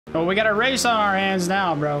Oh, we got a race on our hands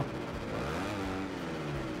now, bro.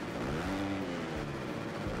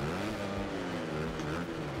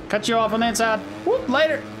 Cut you off on the inside. Whoop,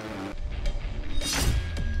 later.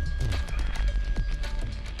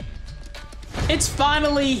 It's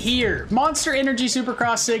finally here. Monster Energy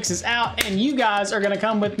Supercross 6 is out, and you guys are going to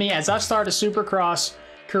come with me as I start a Supercross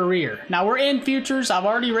career. Now, we're in Futures. I've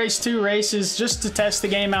already raced 2 races just to test the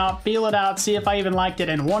game out, feel it out, see if I even liked it,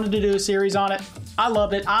 and wanted to do a series on it. I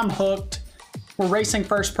love it. I'm hooked. We're racing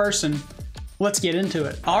first person. Let's get into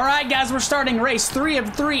it. All right, guys, we're starting race 3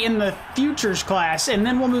 of 3 in the Futures class, and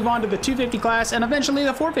then we'll move on to the 250 class and eventually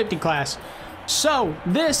the 450 class. So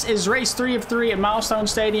this is race 3 of 3 at Milestone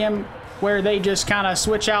Stadium, where they just kind of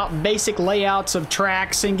switch out basic layouts of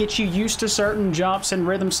tracks and get you used to certain jumps and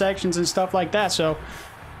rhythm sections and stuff like that. So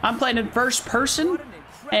I'm playing in first person,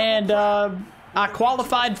 and I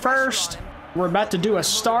qualified first. We're about to do a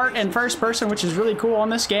start in first person, which is really cool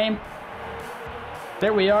on this game.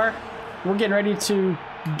 There we are. We're getting ready to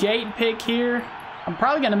gate pick here. I'm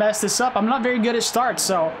probably going to mess this up. I'm not very good at starts,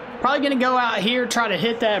 so probably going to go out here, try to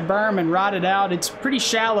hit that berm and ride it out. It's pretty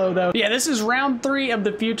shallow, though. Yeah, this is round 3 of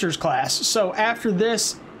the Futures class. So after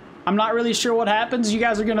this, I'm not really sure what happens. You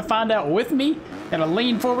guys are going to find out with me. Gonna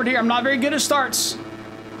lean forward here. I'm not very good at starts.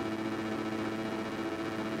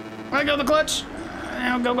 I go the clutch.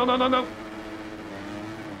 Go, go, go, go, go.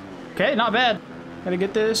 Okay, not bad. Gotta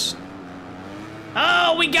get this.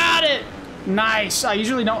 Oh, we got it! Nice. I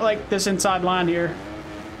usually don't like this inside line here.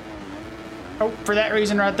 Oh, for that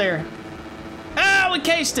reason right there. Oh, we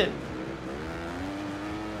cased it.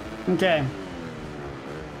 Okay.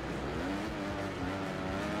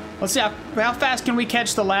 Let's see how fast can we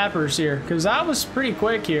catch the lappers here, because I was pretty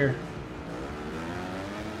quick here.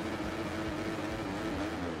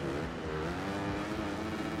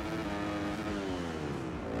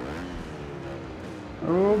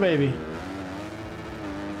 Oh, baby.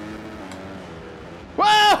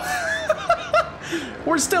 Whoa!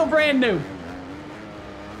 We're still brand new.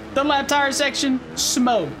 The lap tire section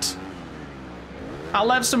smoked. I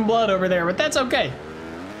left some blood over there, but that's okay.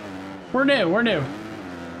 We're new, we're new.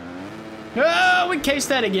 Oh, we cased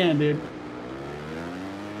that again, dude.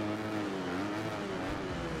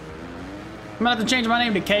 I'm gonna have to change my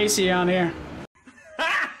name to Casey on here.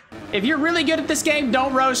 If you're really good at this game,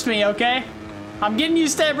 don't roast me, okay? I'm getting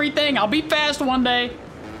used to everything. I'll be fast one day.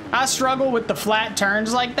 I struggle with the flat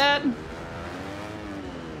turns like that.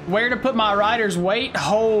 Where to put my rider's weight?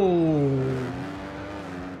 Oh.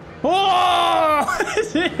 Oh!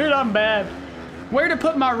 Dude, I'm bad. Where to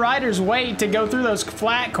put my rider's weight to go through those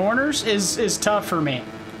flat corners is tough for me.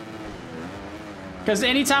 Because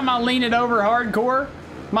anytime I lean it over hardcore,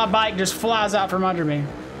 my bike just flies out from under me.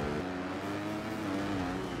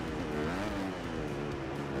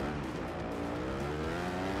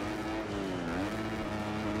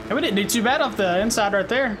 We didn't do too bad off the inside right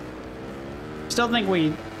there. Still think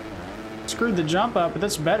we screwed the jump up, but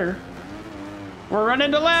that's better. We're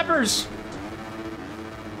running to lappers.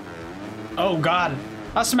 Oh God,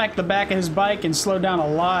 I smacked the back of his bike and slowed down a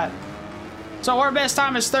lot. So our best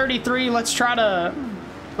time is 33. Let's try to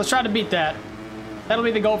beat that. That'll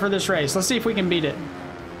be the goal for this race. Let's see if we can beat it.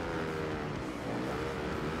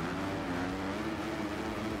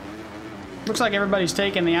 Looks like everybody's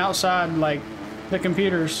taking the outside, like the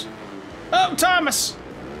computers. Oh, Thomas!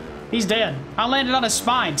 He's dead. I landed on his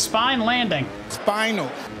spine. Spine landing. Spinal.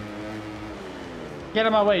 Get out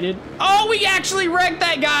of my way, dude. Oh, we actually wrecked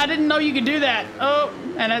that guy. I didn't know you could do that. Oh,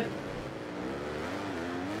 and a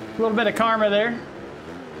little bit of karma there.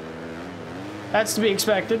 That's to be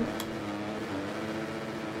expected.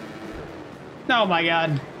 Oh my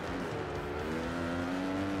God.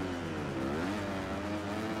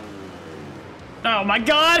 Oh my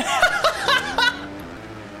God.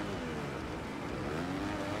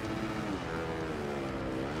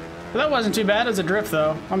 That wasn't too bad as a drift,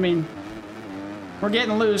 though. I mean, we're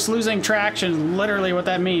getting loose. Losing traction is literally what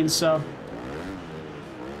that means, so.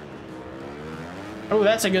 Oh,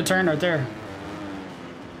 that's a good turn right there.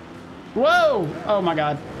 Whoa! Oh my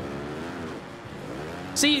God.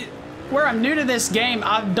 See, where I'm new to this game,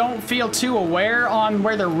 I don't feel too aware on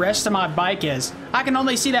where the rest of my bike is. I can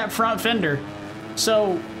only see that front fender.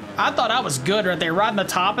 So, I thought I was good right there. Riding the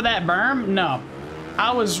top of that berm? No.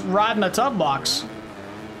 I was riding the tub blocks.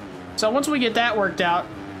 So once we get that worked out,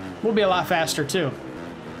 we'll be a lot faster too.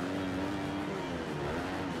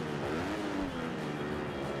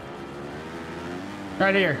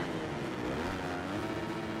 Right here.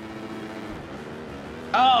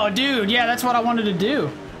 Oh, dude, yeah, that's what I wanted to do.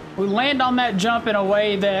 We land on that jump in a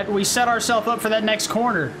way that we set ourselves up for that next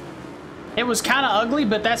corner. It was kind of ugly,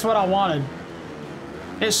 but that's what I wanted.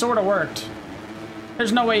 It sort of worked.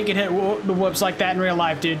 There's no way you can hit the whoops like that in real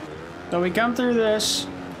life, dude. So we come through this.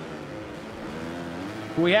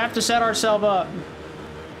 We have to set ourselves up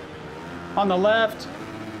on the left.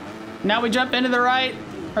 Now we jump into the right,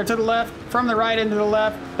 or to the left, from the right into the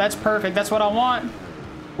left. That's perfect. That's what I want.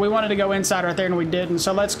 We wanted to go inside right there, and we didn't.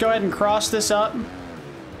 So let's go ahead and cross this up.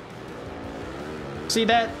 See,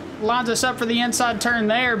 that lines us up for the inside turn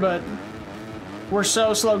there, but we're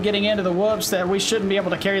so slow getting into the whoops that we shouldn't be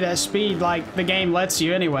able to carry that speed like the game lets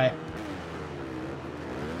you anyway.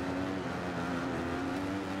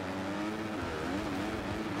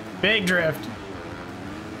 Big drift.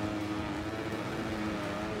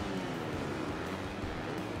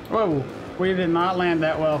 Whoa, we did not land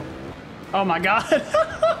that well. Oh my God.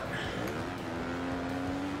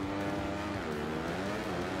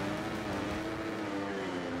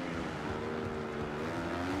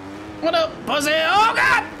 What up, pussy? Oh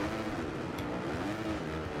God!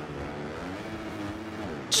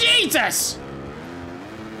 Jesus!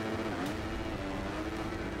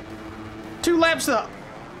 2 laps up.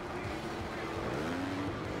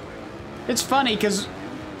 It's funny because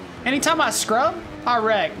anytime I scrub, I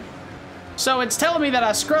wreck. So it's telling me that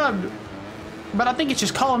I scrubbed, but I think it's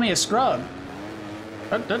just calling me a scrub.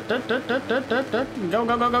 Go, go, go, go, go,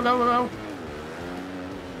 go, go.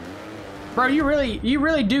 Bro, you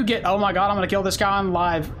really do get... Oh my God, I'm gonna kill this guy on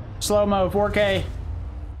live. Slow-mo, 4K.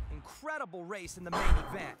 Incredible race in the main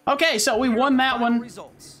event. Okay, so we won that one.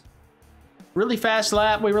 Really fast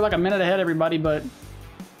lap. We were like a minute ahead, everybody, but...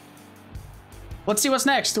 Let's see what's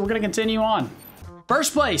next. We're gonna continue on.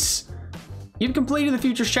 First place. You've completed the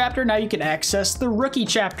Futures chapter. Now you can access the Rookie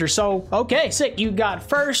chapter. So, okay, sick. You got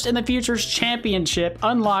first in the Futures Championship.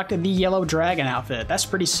 Unlocked the Yellow Dragon outfit. That's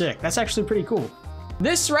pretty sick. That's actually pretty cool.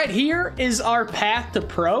 This right here is our path to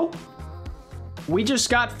pro. We just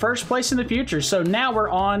got first place in the Futures. So now we're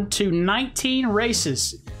on to 19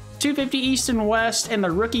 races. 250 East and West in the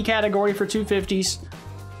Rookie category for 250s.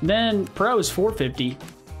 Then Pro is 450.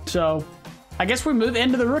 So... I guess we move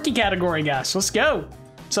into the Rookie category, guys. Let's go.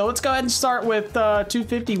 So let's go ahead and start with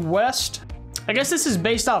 250 West. I guess this is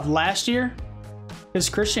based off last year, because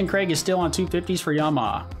Christian Craig is still on 250s for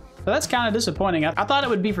Yamaha. So that's kind of disappointing. I thought it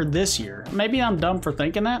would be for this year. Maybe I'm dumb for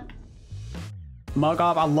thinking that. Mug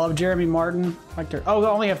off. I love Jeremy Martin. Oh, they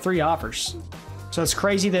only have 3 offers. So it's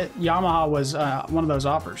crazy that Yamaha was one of those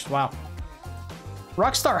offers. Wow.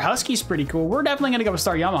 Rockstar Husky's pretty cool. We're definitely going to go with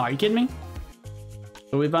Star Yamaha. Are you kidding me?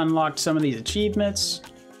 So we've unlocked some of these achievements.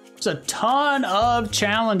 There's a ton of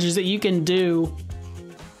challenges that you can do.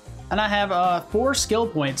 And I have 4 skill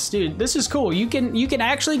points. Dude, this is cool. You can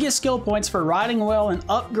actually get skill points for riding well and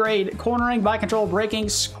upgrade cornering, bike control, braking,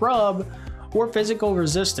 scrub, or physical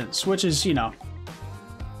resistance, which is, you know,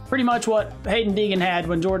 pretty much what Hayden Deegan had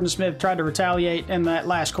when Jordan Smith tried to retaliate in that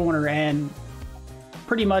last corner and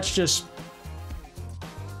pretty much just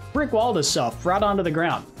brick walled himself right onto the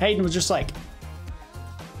ground. Hayden was just like...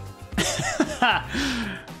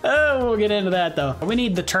 Oh, we'll get into that though. We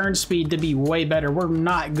need the turn speed to be way better. We're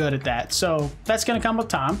not good at that. So that's going to come with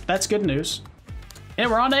time. That's good news. And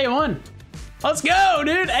we're on to A1. Let's go,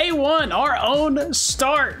 dude. A1, our own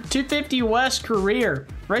start. 250 West career.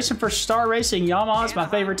 Racing for Star Racing. Yamaha's my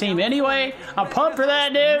favorite team anyway. I'm pumped for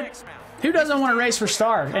that, dude. Who doesn't want to race for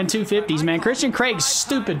Star and 250s, man? Christian Craig's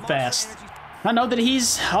stupid fast. I know that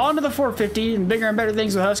he's on to the 450 and bigger and better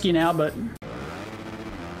things with Husky now, but...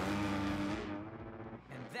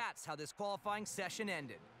 How this qualifying session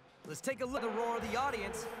ended. Let's take a look at the roar of the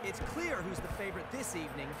audience. It's clear who's the favorite this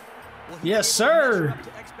evening. Yes, sir.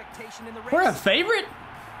 We're a favorite?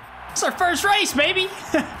 It's our first race, baby.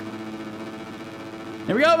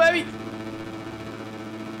 Here we go, baby.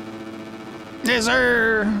 Yes,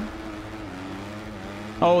 sir.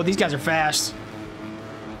 Oh, these guys are fast.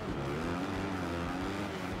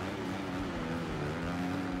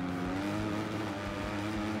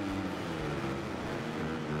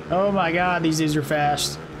 Oh my God, these dudes are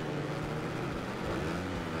fast.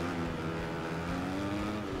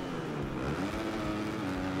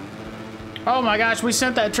 Oh my gosh, we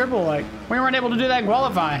sent that triple, like, we weren't able to do that in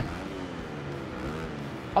qualifying.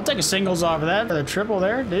 I'll take a singles off of that for the triple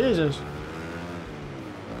there. Jesus.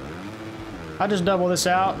 I'll just double this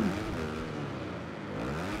out.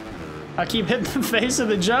 I keep hitting the face of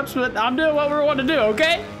the jumps, but I'm doing what we want to do,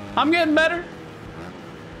 okay? I'm getting better.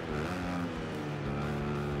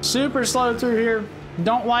 Super slow through here.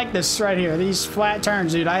 Don't like this right here. These flat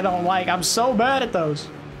turns, dude, I don't like. I'm so bad at those.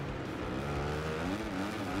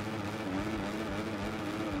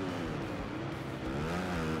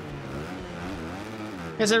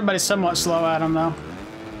 Guess everybody's somewhat slow at them, though.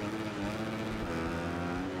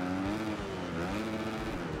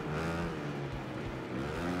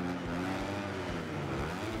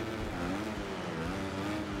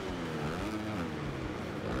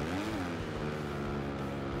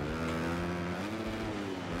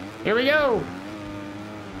 Here we go.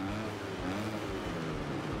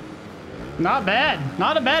 Not bad.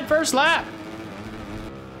 Not a bad first lap.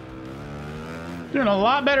 Doing a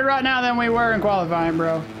lot better right now than we were in qualifying,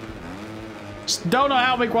 bro. Just don't know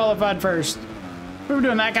how we qualified first. We were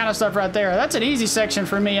doing that kind of stuff right there. That's an easy section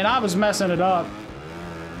for me, and I was messing it up.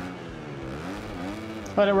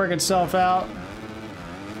 Let it work itself out.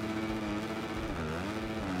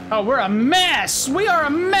 Oh, we're a mess. We are a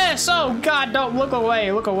mess. Oh, God, don't look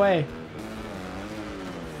away. Look away.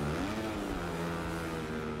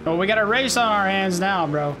 Oh, we got a race on our hands now,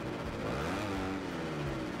 bro.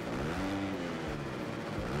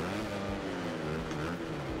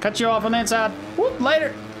 Cut you off on the inside. Whoop,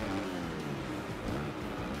 later.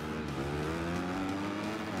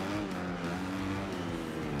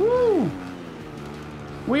 Woo.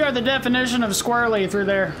 We are the definition of squirrely through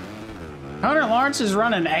there. Hunter Lawrence is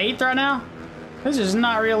running 8th right now. This is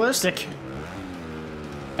not realistic.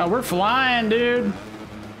 Oh, we're flying, dude.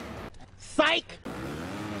 Psych!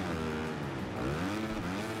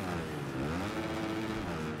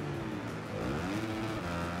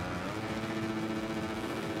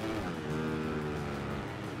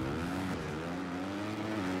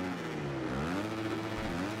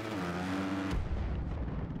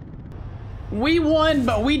 We won,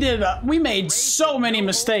 but we made so many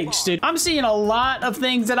mistakes, dude. I'm seeing a lot of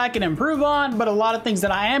things that I can improve on, but a lot of things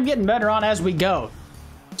that I am getting better on as we go.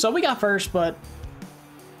 So we got first, but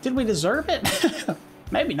did we deserve it?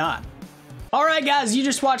 Maybe not. All right, guys, you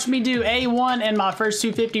just watched me do A1 in my first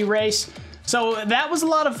 250 race. So that was a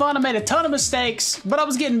lot of fun. I made a ton of mistakes, but I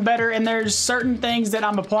was getting better, and there's certain things that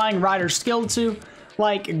I'm applying rider skill to,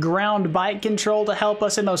 like ground bike control to help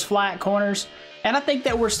us in those flat corners. And I think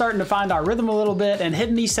that we're starting to find our rhythm a little bit and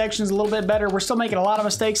hitting these sections a little bit better. We're still making a lot of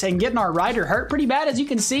mistakes and getting our rider hurt pretty bad, as you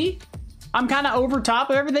can see. I'm kind of over top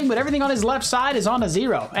of everything, but everything on his left side is on a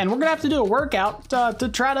 0. And we're going to have to do a workout to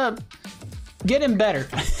try to get him better.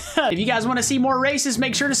 If you guys want to see more races,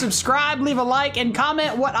 make sure to subscribe, leave a like, and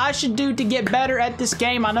comment what I should do to get better at this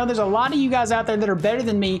game. I know there's a lot of you guys out there that are better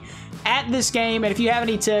than me at this game, and if you have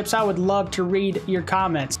any tips, I would love to read your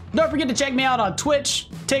comments. Don't forget to check me out on Twitch,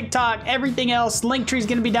 TikTok, everything else. Linktree is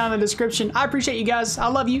going to be down in the description. I appreciate you guys. I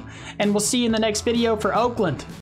love you, and we'll see you in the next video for Oakland.